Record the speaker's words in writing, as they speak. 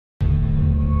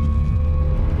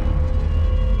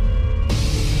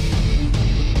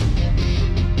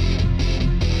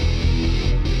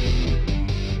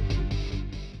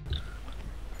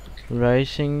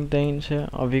RisingDanes her,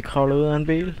 og vi kravler ud af en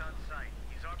bil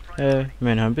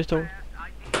med en håndpistol.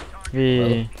 Vi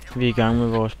er i gang med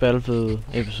vores Battlefield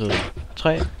episode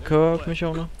 3 co-op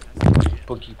missioner.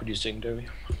 Prøv at kigge på de secondary.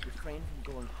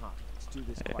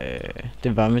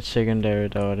 Det var mit secondary,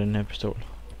 der var den her pistol.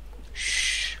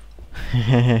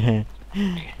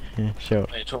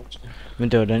 Sjovt.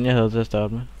 Men det var den jeg havde til at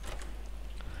starte med.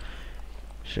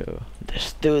 So,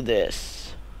 let's do this.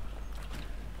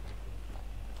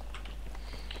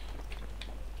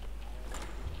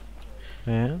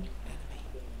 Ja.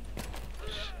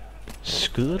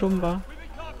 Skyder du dem bare?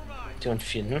 Det var en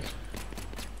fjende.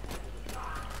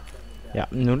 Ja,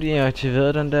 nu er de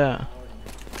aktiveret den der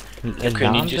Jeg kører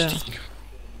alarm ninja-stil.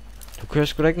 Du kører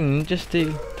sgu da ikke en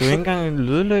ninja-stil. Du er ikke engang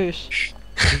lydløs.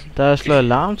 Der er slået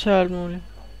alarm til alt muligt.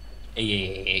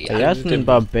 Og jeg er sådan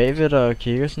bare bagved dig og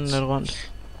kigger sådan lidt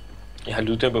rundt. Jeg har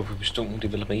lyddæmper på pistolen, det er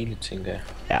vel rigeligt, tænker jeg.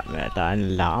 Ja, men der er en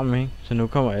alarm, ikke? Så nu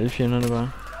kommer alle fjenderne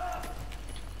bare.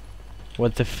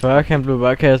 What the fuck, han blev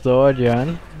bare kastet over et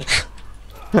hjørne.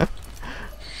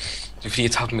 Det er fordi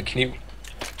jeg tabte med kniv.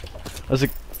 Og så...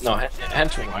 Nå, han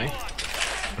tog mig.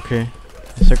 Okay,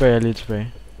 så går jeg lige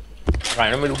tilbage.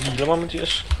 Regner med, du healer mig,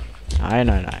 Mathias?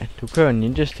 Nej. Du kører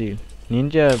ninja-stil.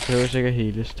 Ninja prøver sikkert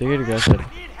heales. Det kan de gøre selv.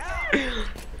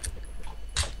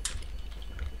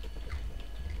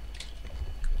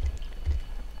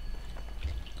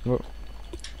 Wow.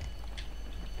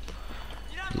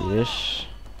 Yes.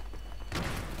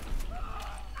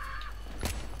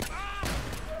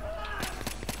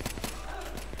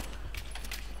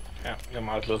 Ja, jeg er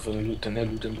meget glad for den her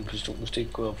lyddæmpede pistol, hvis det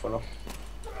ikke går op for dig.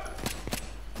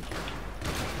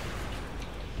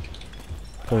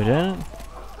 Går vi den?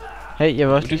 Hey, jeg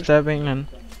vil også lige stabbe en eller anden.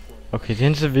 Okay, det er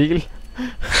en civil.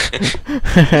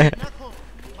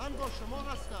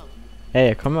 Ja,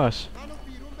 jeg kommer også.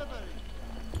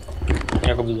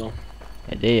 Jeg går videre.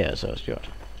 Ja, det er jeg altså også gjort.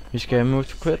 Vi skal move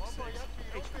to quit.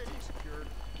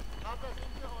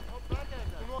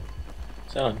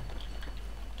 Sådan.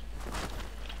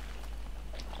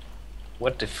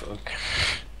 What the fuck?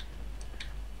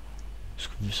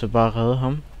 Skulle vi så bare redde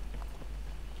ham?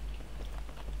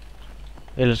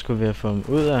 Eller skulle vi have fået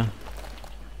ham ud af?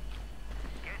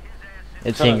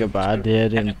 Jeg tænker bare, at det her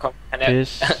det er en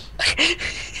pis.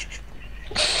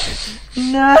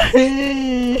 Nej,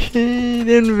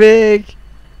 det er en væg.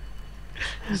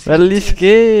 Hvad er der lige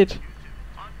sket?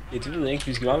 Ja, det ved jeg ikke,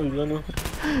 vi skal bare videre nu.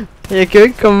 Jeg kan jo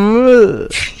ikke komme ud.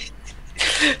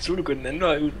 Så vil du gå den anden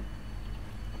vej ud.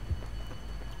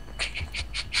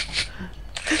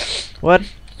 What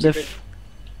the f...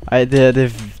 Ej, det her det er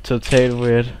totalt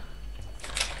weird.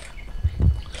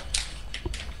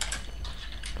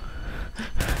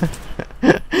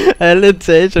 Alle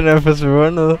etagerne er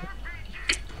forsvundet.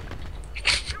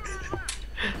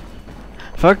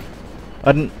 Fuck.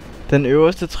 Og den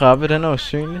øverste trappe, den er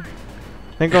usynlig.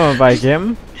 Den går man bare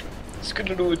igennem.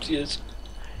 Skynd du ud, Mathias.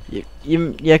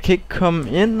 Jamen, jeg kan ikke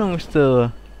komme ind nogen steder.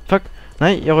 Fuck.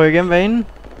 Nej, jeg ryger igennem vanen.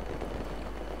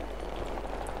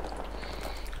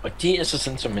 Og det er altså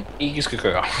sådan, som man ikke skal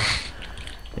gøre.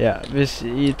 Ja, hvis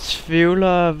I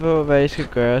tvivler på, hvad I skal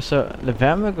gøre, så lad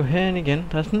være med at gå herind igen.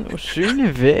 Der er sådan en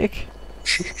usynlig væg.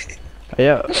 Og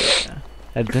jeg...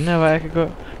 Er det den her vej, jeg kan gå?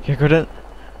 Kan jeg gå den?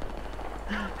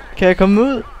 Kan jeg komme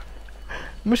ud?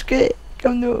 Måske.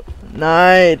 Kom nu.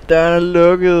 Nej, døren er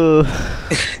lukket.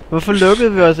 Hvorfor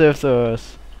lukkede vi os efter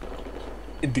os?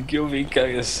 Det gjorde vi ikke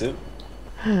engang jeg selv.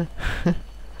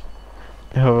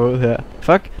 Jeg hopper ud her.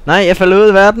 Fuck. Nej, jeg falder ud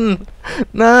af verden.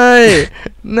 Nej.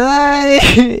 Nej.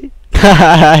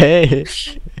 Nej.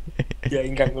 Jeg er ikke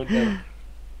engang rundt der.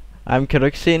 Ej, men kan du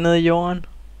ikke se ned i jorden?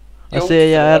 Og Jo, se, at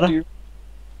jeg er der? dyb.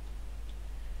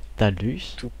 Der er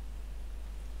lys.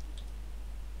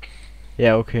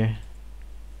 Ja, okay.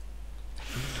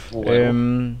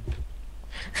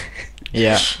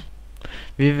 Ja.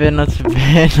 Vi vender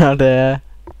tilbage, når det er...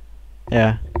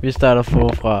 Ja, vi starter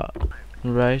forfra.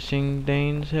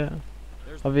 RisingDanes her.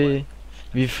 Og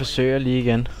vi forsøger lige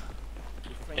igen.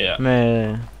 Ja.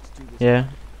 Med... Ja.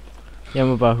 Jeg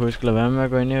må bare huske at lade være med at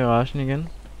gå ind i garagen igen.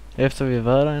 Efter vi har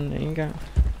været der en gang.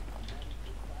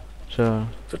 Så...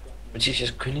 Mathias, jeg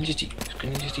skal køre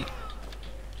ninja-stil.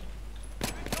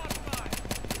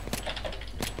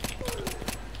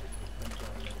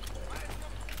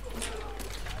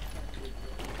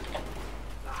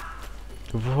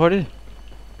 Du er for hurtigt.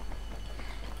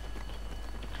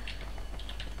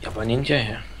 Jeg var ninja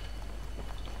her.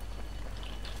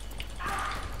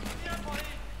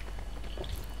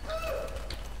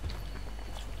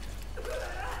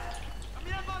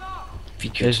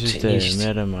 Jeg synes det er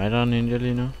mere der mig, der er ninja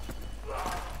lige nu.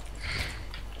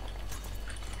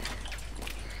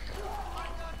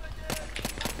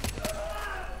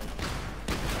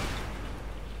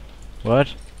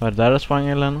 What? Var det dig, der sprang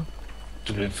et eller andet?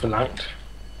 Du blev for langt.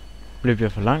 Blev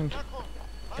jeg for langt?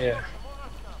 Ja.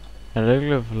 Er det ikke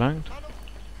løbet for langt?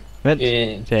 Vent,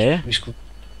 det er jeg. Vi skulle...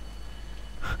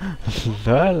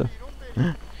 Lol.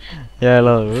 Jeg er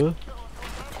allerede ude.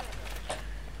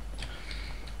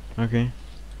 Okay.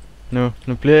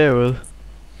 Nu bliver jeg ude.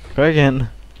 Gå igen.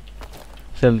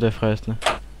 Selvom det er fristende.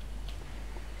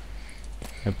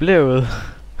 Jeg bliver ude.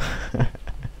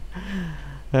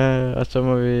 Og så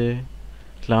må vi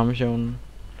klare missionen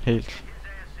helt.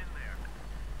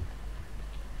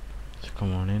 Så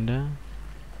kommer hun ind der.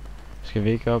 Skal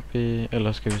vi ikke op i...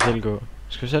 Eller skal vi selv gå?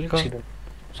 Skal vi selv gå? Skal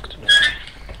du...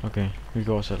 Okay, vi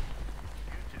går selv.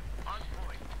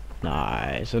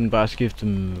 Nej, så den bare skifter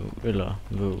eller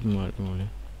våben og alt muligt.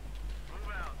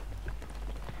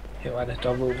 Her var det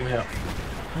dobbeltåben her.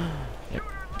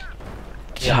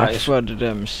 Tak for det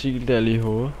der missil der lige i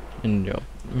hovedet.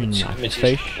 Min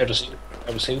face.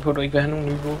 Er du sikker på, at du ikke vil have nogen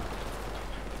nye våben?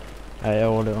 Ja, jeg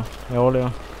overlever.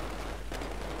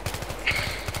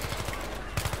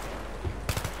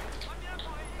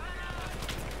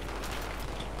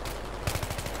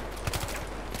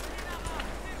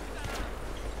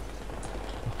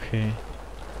 Okay.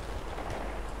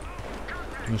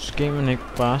 Måske man ikke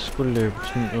bare skulle løbe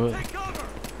sådan ud.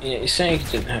 Ja, især ikke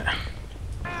den her.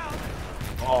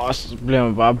 Så bliver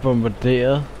man bare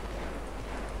bombarderet.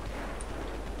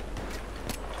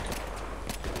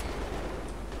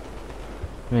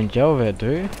 Men jeg var ved at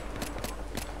dø.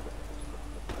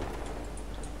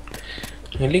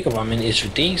 Jeg ligger bare med en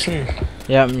SVD sådan.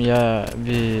 Jamen,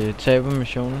 vi taber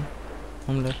missionen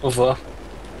om lidt. Hvorfor?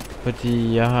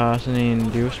 Fordi jeg har sådan en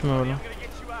livsmåler.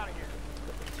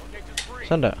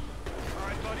 Sådan der.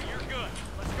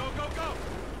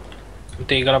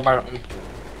 Det er der bare...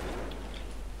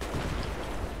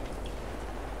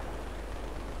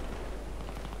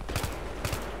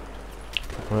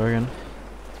 Prøv igen.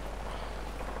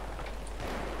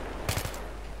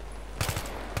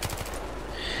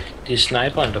 Det er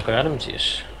sniperen, der gør det,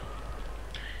 Mathias.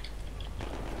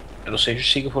 Er du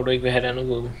sikker på, at du ikke vil have det andet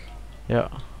våben? Ja.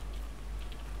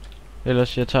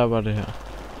 Ellers jeg tager bare det her.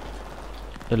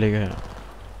 Der ligger her.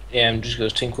 Ja, men du skal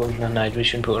også tænke på, om den har night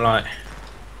vision på eller ej.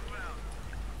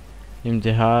 Jamen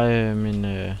det har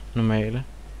min normale.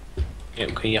 Ja,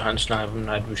 okay, jeg har en sniper med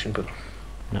night vision på.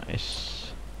 Nice.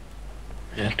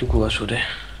 Ja, du kunne også få det.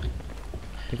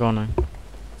 Det går nok.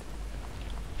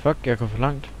 Fuck, jeg går for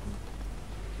langt.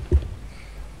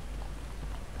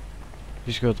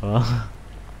 Vi skal jo dreje.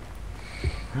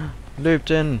 Løb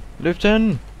til hende! Løb til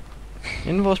hende!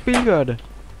 Inden vores bil gør det.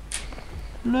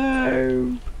 Løb!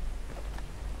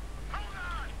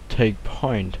 Take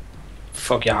point.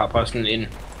 Fuck, jeg har bare sådan en...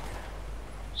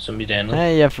 Som mit andet.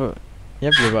 Nej,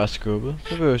 jeg blev bare skubbet. Så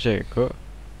behøver jeg ikke gå.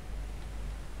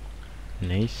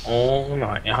 Nice.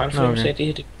 Nej, jeg har en fornemmelse af, at det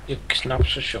her det er knap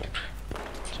så sjovt.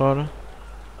 Tror du?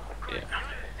 Ja.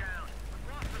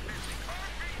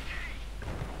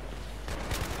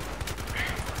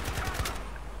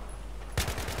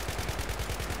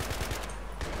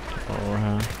 Over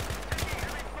her.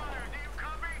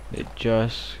 They're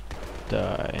just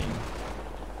dying.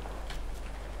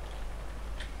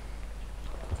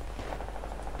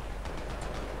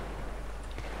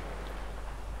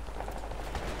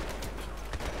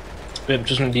 Hvem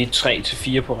du sådan lige 3 til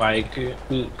 4 på række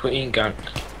ud på én gang.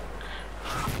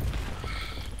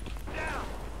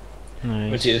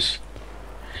 Nice. Mathias.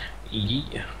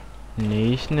 Yeah.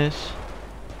 Niceness.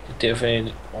 Det er derfor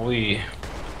jeg...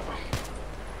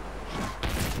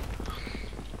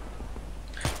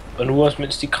 Og nu også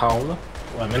mens de kravler.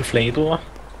 Hvor er man fladbruger?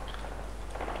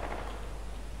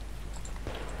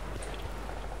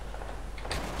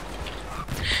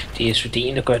 Det er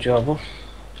SVD'en, der gør jobbet.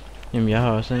 Jamen jeg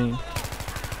har også en.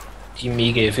 De er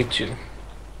mega effektive.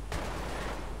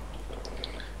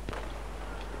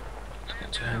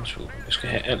 Jeg skal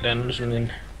have alt andet sådan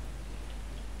en...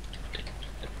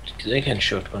 Jeg gider ikke have en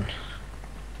shotgun.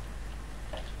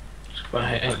 Jeg skal bare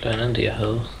have alt andet end det jeg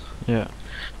havde. Ja.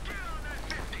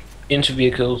 Into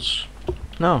vehicles.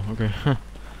 Nå, okay.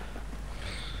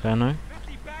 Fair nok.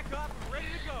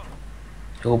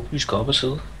 Jeg håber vi skal op og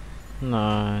sidde.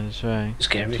 Nej, desværre ikke.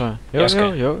 Det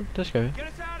skal vi. Jo, det skal vi.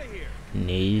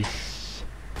 Nice.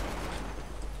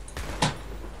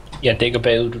 Jeg dækker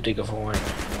bagud, du dækker foran.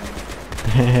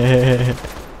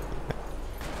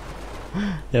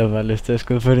 Jeg har bare lyst til at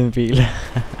skyde på din bil. Er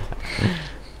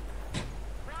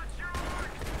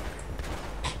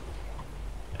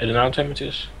det en aftale,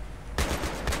 Mathias?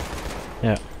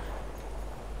 Ja.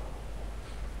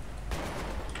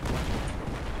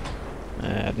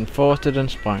 Ja, den forreste, den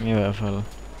sprang i hvert fald.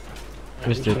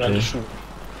 Hvis det er det.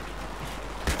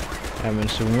 Ja, men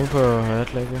sumo på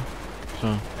højt lægge.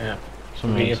 Så. Ja.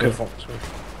 Som Okay, jeg kører for.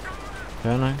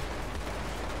 Ja, nej.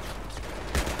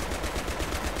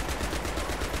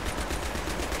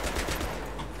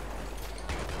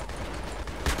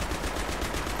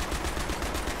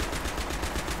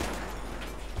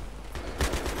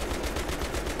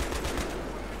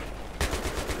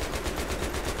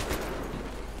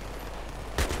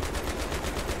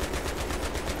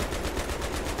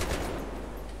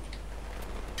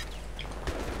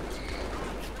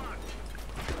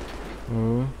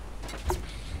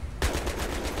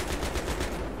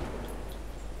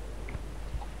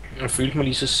 Jeg følte mig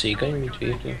lige så sikker i mit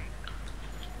væg.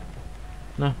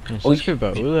 Nå, ja, så skal vi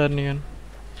bare ud af den igen.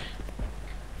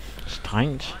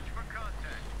 Strengt.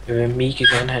 Jeg vil mega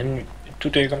gerne have en... Du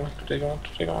dækker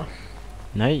mig.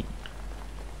 Nej.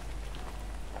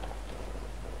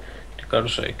 Det gør du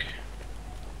så ikke.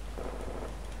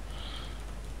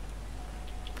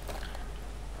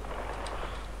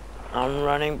 I'm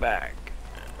running back.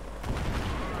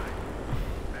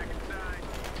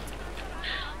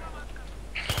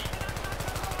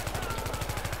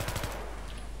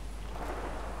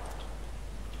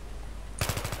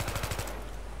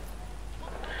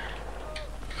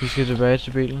 Vi skal tilbage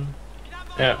til bilen.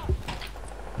 Ja.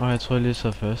 Jeg troede lige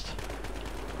så først.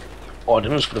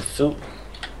 Den er sgu da fed.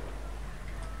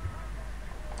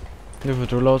 Nu får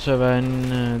du lov til at være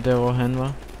inde der hvor han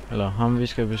var. Eller ham vi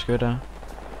skal beskytte af.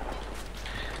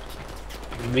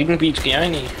 Hvilken bil skal jeg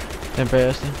ind i? Den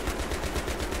bagerste.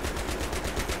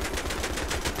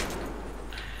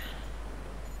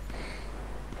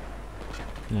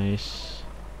 Nice.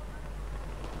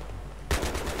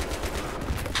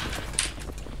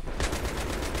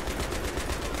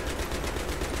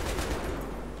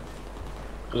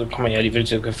 Så kommer jeg alligevel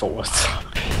til at køre forrest.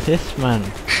 Pis, man.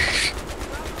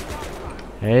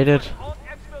 Hate it.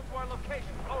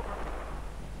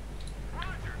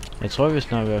 Jeg tror vi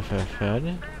snart er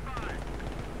færdige.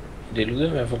 Det lyder i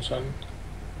hvert fald sådan.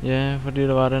 Ja, fordi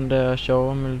der var den der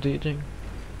sjove melodi ting.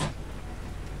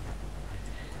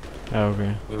 Ja,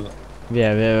 okay. Vi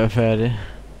er ved at være færdige.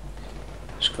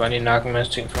 Jeg skal bare lige nakke en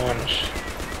masse ting foran os.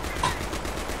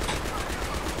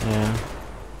 Ja.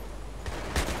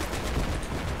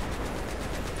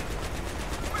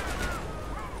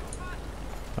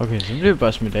 Okay, så bliver vi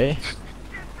bare smidt af.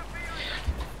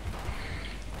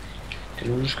 Det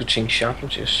er nu, du skal tænke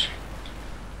sharpness.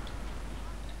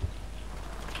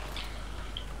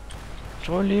 Jeg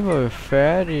tror lige, hvor vi er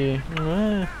færdige.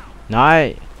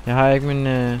 Nej, jeg har ikke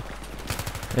min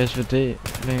SVD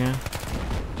længere.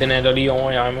 Den er der lige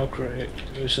over i ammo crate.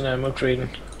 Ved siden af ammo craten.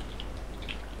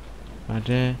 Var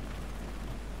det...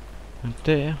 Var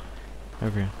det?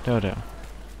 Okay, det var der.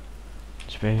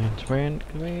 Tilbage.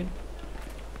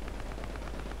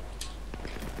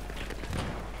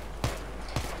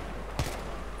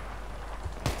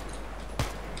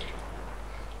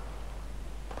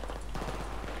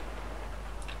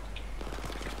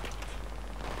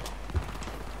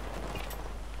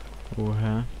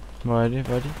 Her. Hvor er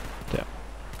det? Der.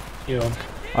 Jo.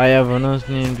 Og jeg har vundet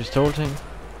sådan en pistolting.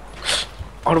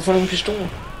 Har du fundet en pistol?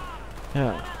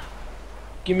 Ja.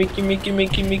 Gimme.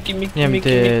 Jamen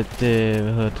det,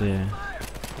 hvad hedder det?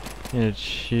 En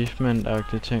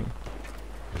achievement-agtig ting.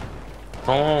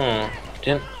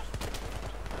 Den.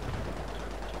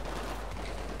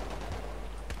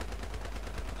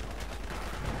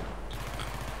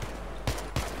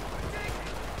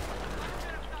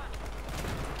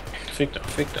 Fik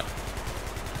dig.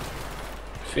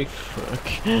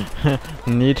 Fuck.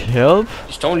 Need help?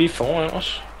 De står lige foran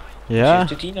os. Ja.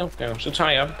 Det er din opgave, så tager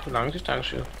jeg dem på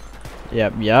langdistance. Ja,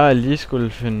 jeg lige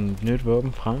skulle finde et nyt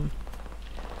våben frem.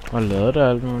 Og lade det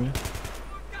alt muligt.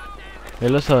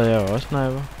 Ellers havde jeg jo også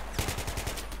sniper.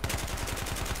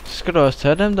 Så skal du også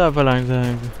tage dem der på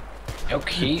langdistance.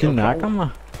 Okay. De nakker mig.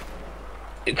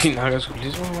 De nakker sgu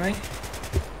ligesom mig.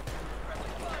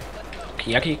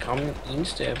 Okay, jeg kan ikke ramme den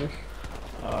eneste af dem.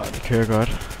 Det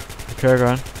kører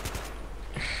godt.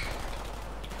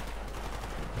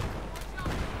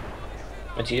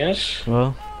 Mathias?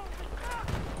 Hvad?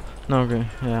 Nå, okay,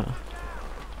 ja.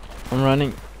 I'm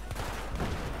running.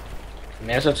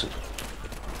 Masser af tid.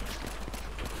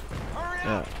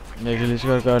 Ja, jeg kan lige så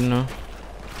godt gøre det nu.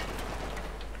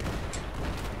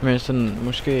 Men sådan,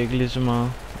 måske ikke lige så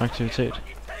meget aktivitet.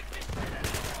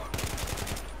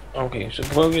 Okay,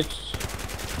 så prøver vi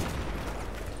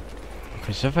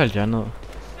Okay, så faldt jeg ned.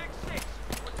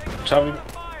 tager vi.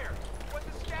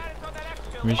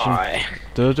 Mission.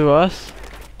 Døde du også?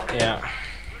 Ja.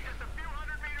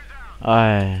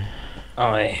 Ej.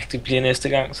 Det bliver næste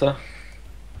gang så.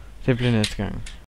 Det bliver næste gang.